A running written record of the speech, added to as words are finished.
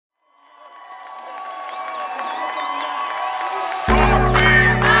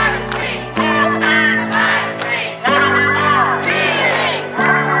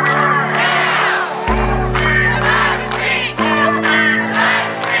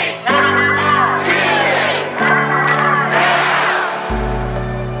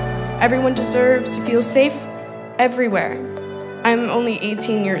Everyone deserves to feel safe everywhere. I'm only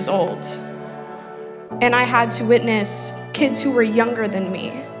 18 years old, and I had to witness kids who were younger than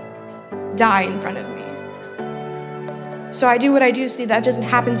me die in front of me. So I do what I do so that doesn't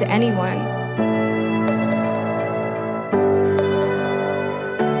happen to anyone.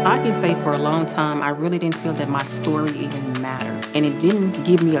 I can say for a long time, I really didn't feel that my story even mattered. And it didn't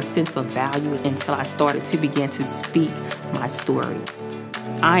give me a sense of value until I started to begin to speak my story.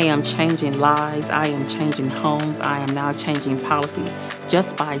 I am changing lives, I am changing homes, I am now changing policy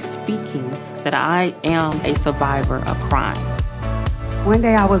just by speaking that I am a survivor of crime. One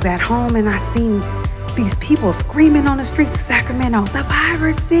day I was at home and I seen these people screaming on the streets of Sacramento,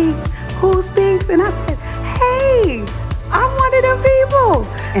 "Survivor speaks, who speaks?" And I said, "Hey, I'm one of them people."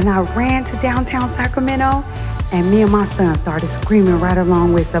 And I ran to downtown Sacramento, and me and my son started screaming right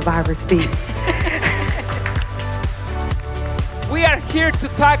along with "Survivor speaks." We are here to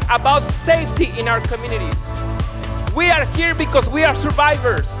talk about safety in our communities. We are here because we are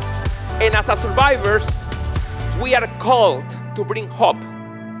survivors. And as survivors, we are called to bring hope.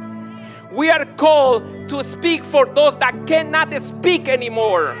 We are called to speak for those that cannot speak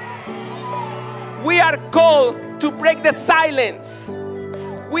anymore. We are called to break the silence.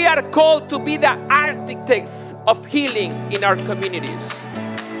 We are called to be the architects of healing in our communities.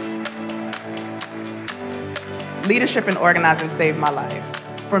 Leadership and organizing saved my life.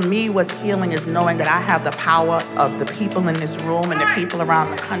 For me, what's healing is knowing that I have the power of the people in this room and the people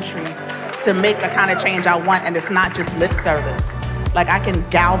around the country to make the kind of change I want, and it's not just lip service. Like, I can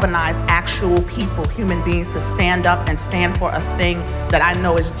galvanize actual people, human beings, to stand up and stand for a thing that I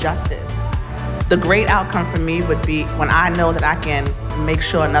know is justice. The great outcome for me would be when I know that I can make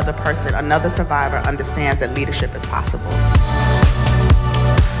sure another person, another survivor, understands that leadership is possible.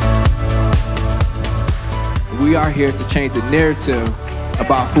 We are here to change the narrative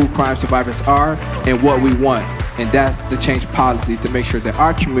about who crime survivors are and what we want. And that's to change policies to make sure that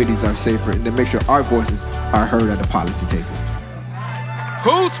our communities are safer and to make sure our voices are heard at the policy table.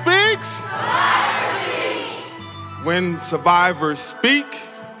 Who speaks? When survivors speak,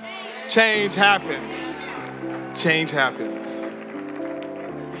 change happens. Change happens.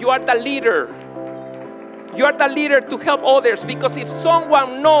 You are the leader. You are the leader to help others, because if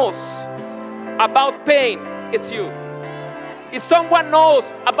someone knows about pain, it's you. If someone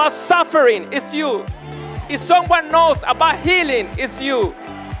knows about suffering, it's you. If someone knows about healing, it's you.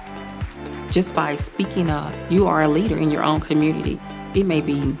 Just by speaking up, you are a leader in your own community. It may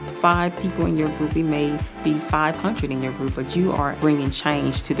be 5 people in your group, it may be 500 in your group, but you are bringing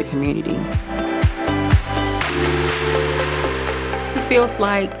change to the community. It feels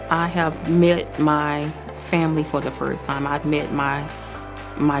like I have met my family for the first time. I've met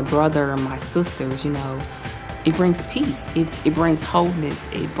my brother and my sisters, you know. It brings peace, it brings wholeness,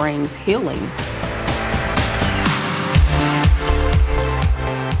 it brings healing.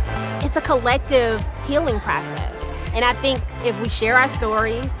 It's a collective healing process. And I think if we share our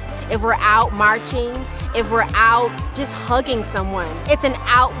stories, if we're out marching, if we're out just hugging someone, it's an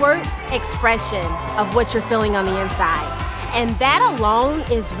outward expression of what you're feeling on the inside. And that alone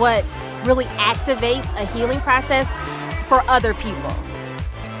is what really activates a healing process for other people.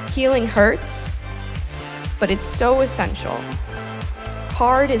 Healing hurts, but it's so essential.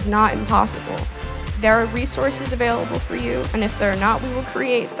 Hard is not impossible. There are resources available for you, and if they're not, we will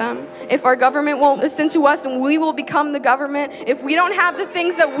create them. If our government won't listen to us, then we will become the government. If we don't have the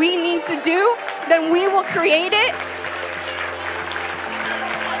things that we need to do, then we will create it.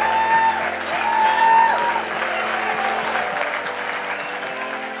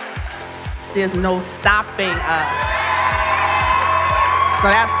 There's no stopping us. So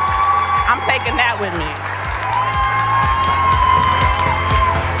I'm taking that with me.